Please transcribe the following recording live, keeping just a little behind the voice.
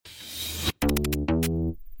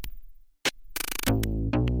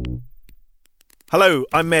Hello,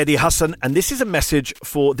 I'm Mehdi Hassan, and this is a message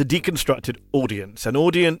for the Deconstructed audience, an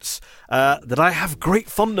audience that I have great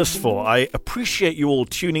fondness for. I appreciate you all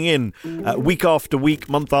tuning in week after week,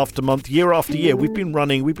 month after month, year after year. We've been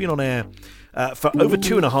on air for over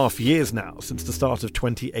 2.5 years now, since the start of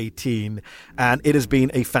 2018, and it has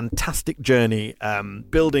been a fantastic journey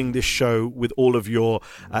building this show with all of your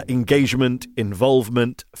engagement,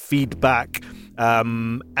 involvement, feedback.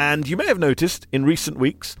 And you may have noticed in recent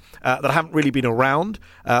weeks that I haven't really been around.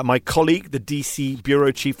 My colleague, the DC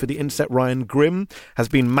Bureau Chief for The Intercept, Ryan Grim, has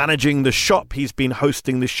been managing the shop. He's been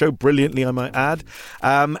hosting this show brilliantly, I might add.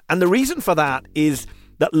 And the reason for that is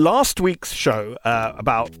that last week's show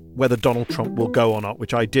about whether Donald Trump will go or not,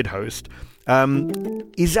 which I did host,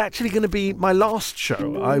 is actually going to be my last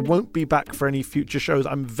show. I won't be back for any future shows.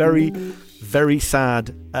 I'm very, very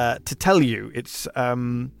sad to tell you. It's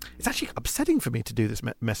actually upsetting for me to do this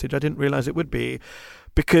message. I didn't realize it would be,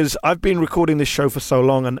 because I've been recording this show for so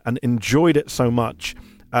long and enjoyed it so much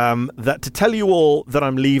that to tell you all that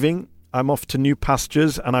I'm leaving, I'm off to new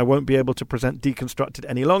pastures and I won't be able to present Deconstructed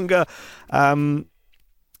any longer.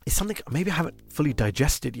 It's something maybe I haven't fully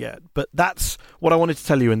digested yet, but that's what I wanted to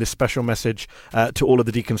tell you in this special message to all of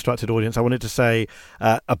the Deconstructed audience. I wanted to say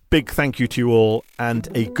a big thank you to you all and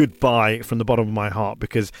a goodbye from the bottom of my heart,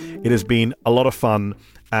 because it has been a lot of fun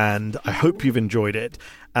and I hope you've enjoyed it.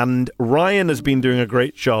 And Ryan has been doing a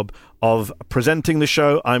great job of presenting the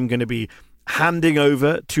show. I'm going to be handing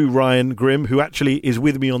over to Ryan Grim, who actually is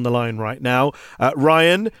with me on the line right now.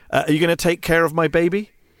 Ryan, are you going to take care of my baby?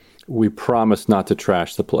 We promise not to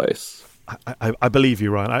trash the place. I believe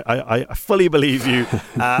you, Ryan. I fully believe you.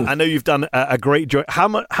 I know you've done a great job. How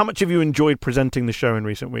much have you enjoyed presenting the show in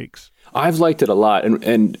recent weeks? I've liked it a lot.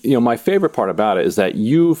 And you know, my favorite part about it is that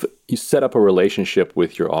you set up a relationship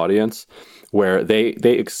with your audience where they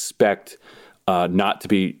expect not to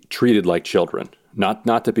be treated like children,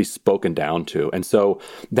 not to be spoken down to. And so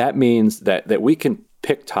that means that we can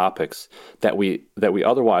pick topics that we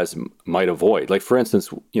otherwise might avoid. Like, for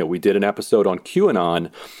instance, you know, we did an episode on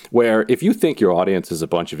QAnon where if you think your audience is a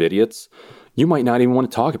bunch of idiots, you might not even want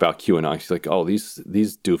to talk about QAnon. It's like, oh, these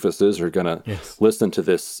doofuses are going to listen to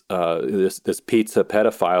this pizza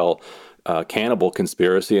pedophile cannibal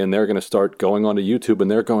conspiracy, and they're going to start going onto YouTube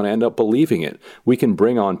and they're going to end up believing it. We can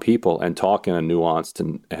bring on people and talk in a nuanced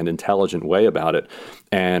and intelligent way about it.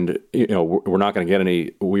 And, you know, we're not going to get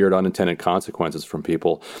any weird unintended consequences from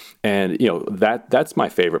people. And, you know, that's my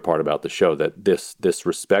favorite part about the show, that this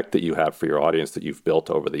respect that you have for your audience that you've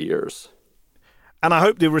built over the years. And I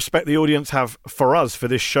hope the respect the audience have for us, for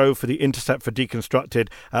this show, for The Intercept, for Deconstructed.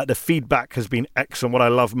 The feedback has been excellent. What I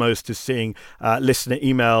love most is seeing listener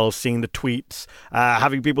emails, seeing the tweets,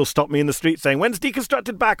 having people stop me in the street saying, when's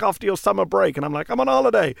Deconstructed back after your summer break? And I'm like, I'm on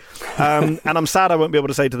holiday. And I'm sad I won't be able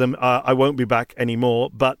to say to them, I won't be back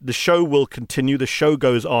anymore. But the show will continue. The show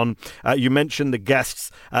goes on. You mentioned the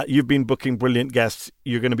guests. You've been booking brilliant guests.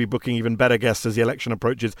 You're going to be booking even better guests as the election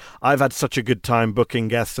approaches. I've had such a good time booking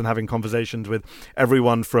guests and having conversations with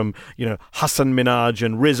everyone from, you know, Hassan Minhaj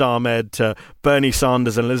and Riz Ahmed to Bernie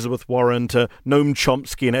Sanders and Elizabeth Warren to Noam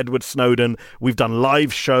Chomsky and Edward Snowden. We've done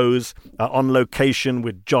live shows on location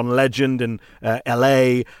with John Legend in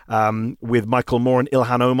LA, with Michael Moore and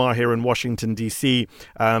Ilhan Omar here in Washington, D.C.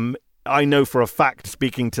 I know for a fact,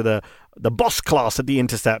 speaking to the boss class at The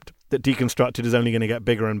Intercept, that Deconstructed is only going to get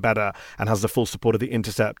bigger and better and has the full support of The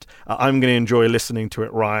Intercept. I'm going to enjoy listening to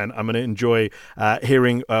it, Ryan. I'm going to enjoy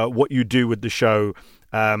hearing what you do with the show,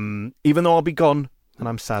 even though I'll be gone. And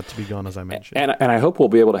I'm sad to be gone, as I mentioned. And I hope we'll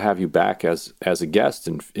be able to have you back as a guest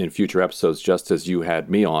in future episodes, just as you had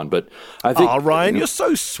me on. But I think, Ryan, you're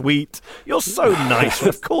so sweet. You're so nice.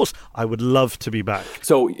 Of course, I would love to be back.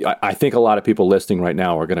 So I think a lot of people listening right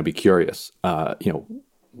now are going to be curious.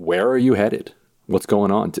 Where are you headed? What's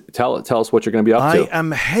going on? Tell us what you're going to be up to. I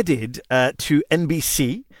am headed to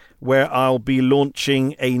NBC, where I'll be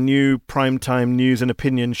launching a new primetime news and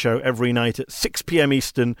opinion show every night at 6 p.m.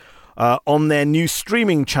 Eastern on their new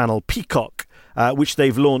streaming channel, Peacock, which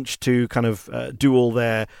they've launched to kind of do all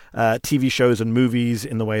their TV shows and movies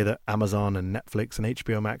in the way that Amazon and Netflix and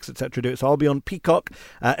HBO Max, etc. do it. So I'll be on Peacock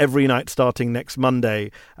every night starting next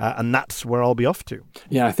Monday, and that's where I'll be off to.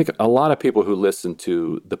 Yeah, I think a lot of people who listen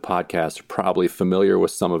to the podcast are probably familiar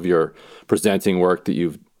with some of your presenting work that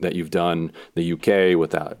you've done in the UK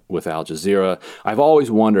with Al Jazeera. I've always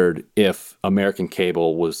wondered if American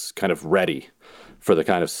cable was kind of ready for the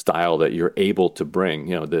kind of style that you're able to bring.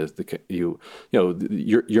 You know,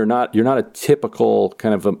 you're not a typical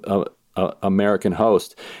kind of a American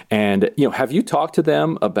host. And, you know, have you talked to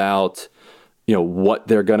them about what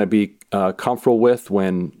they're going to be comfortable with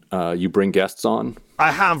when you bring guests on?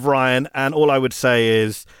 I have, Ryan, and all I would say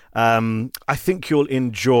is I think you'll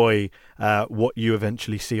enjoy what you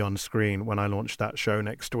eventually see on screen when I launch that show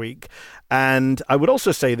next week. And I would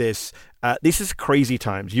also say this is crazy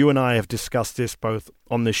times. You and I have discussed this both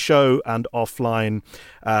on the show and offline,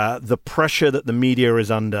 the pressure that the media is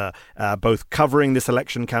under, both covering this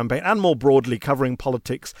election campaign and more broadly covering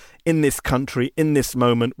politics in this country, in this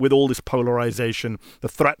moment, with all this polarization, the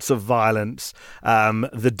threats of violence,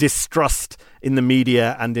 the distrust in the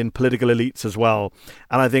media and in political elites as well.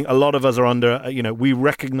 And I think a lot of us are under, we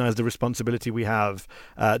recognize the responsibility we have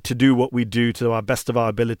to do what we do to our best of our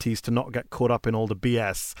abilities, to not get caught up in all the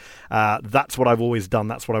BS. That's what I've always done.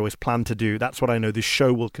 That's what I always plan to do. That's what I know this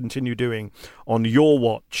show will continue doing on your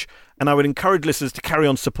watch. And I would encourage listeners to carry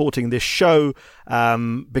on supporting this show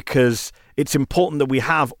because it's important that we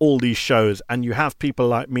have all these shows and you have people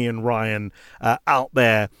like me and Ryan out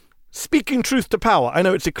there speaking truth to power. I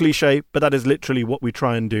know it's a cliche, but that is literally what we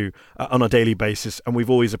try and do on a daily basis. And we've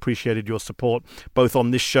always appreciated your support, both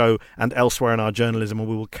on this show and elsewhere in our journalism. And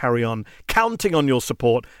we will carry on counting on your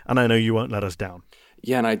support. And I know you won't let us down.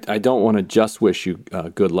 Yeah, and I don't want to just wish you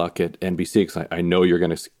good luck at NBC because I know you're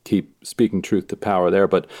going to keep speaking truth to power there,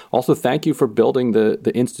 but also thank you for building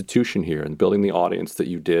the institution here and building the audience that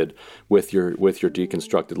you did with your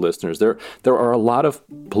deconstructed listeners. There are a lot of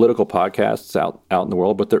political podcasts out in the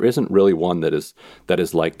world, but there isn't really one that is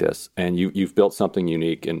like this. And you've built something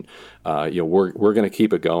unique, and we're going to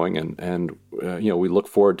keep it going, and we look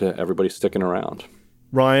forward to everybody sticking around.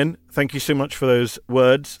 Ryan, thank you so much for those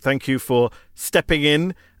words. Thank you for stepping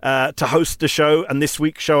in to host the show. And this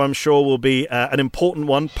week's show, I'm sure, will be an important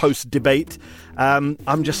one post-debate.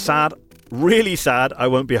 I'm just sad, really sad I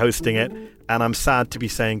won't be hosting it. And I'm sad to be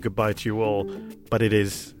saying goodbye to you all. But it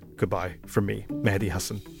is goodbye from me, Mehdi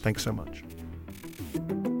Hasan. Thanks so much.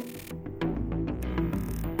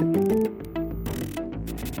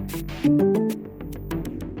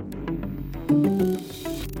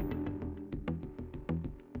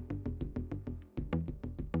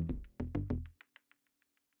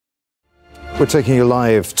 We're taking you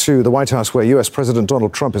live to the White House where U.S. President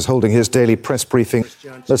Donald Trump is holding his daily press briefing.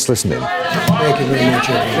 Let's listen in. Thank you very much,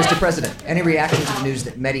 Mr. President, any reaction to the news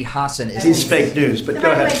that Mehdi Hasan is... He's fake news, but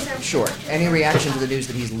go ahead. Sure. Any reaction to the news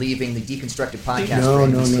that he's leaving the Deconstructed podcast? No.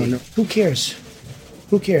 Who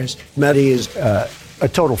cares? Mehdi is a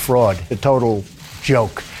total fraud, a total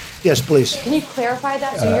joke. Yes, please. Can you clarify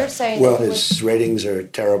that? So you're saying... Well, his ratings are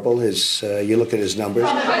terrible. You look at his numbers.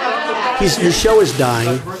 His show is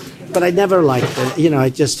dying, but I never liked it.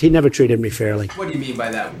 He never treated me fairly. What do you mean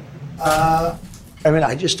by that?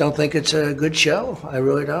 I just don't think it's a good show. I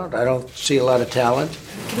really don't. I don't see a lot of talent.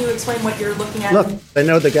 Can you explain what you're looking at? Look, I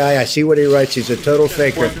know the guy. I see what he writes. He's a total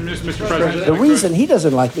faker. Mr. President. The reason he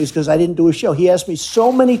doesn't like me is because I didn't do a show. He asked me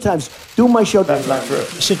so many times, do my show. That's not true.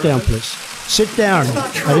 Sit down, please. Sit down.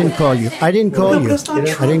 I didn't call you. I didn't call you.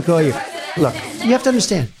 Look, you have to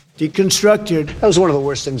understand. Deconstructed. That was one of the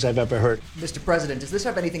worst things I've ever heard. Mr. President, does this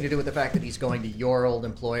have anything to do with the fact that he's going to your old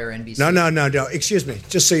employer, NBC? No. Excuse me.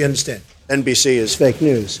 Just so you understand. NBC is fake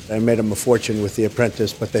news. I made them a fortune with The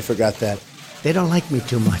Apprentice, but they forgot that. They don't like me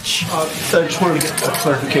too much. So I just wanted to get a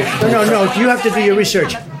clarification. No. You have to do your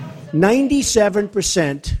research.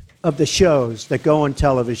 97% of the shows that go on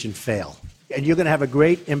television fail. And you're going to have a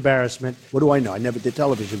great embarrassment. What do I know? I never did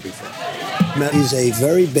television before. He's a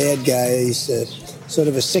very bad guy. He's sort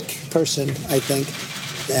of a sick person, I think.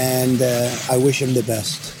 And I wish him the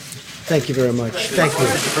best. Thank you very much. Thank you.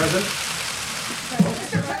 Mr. President.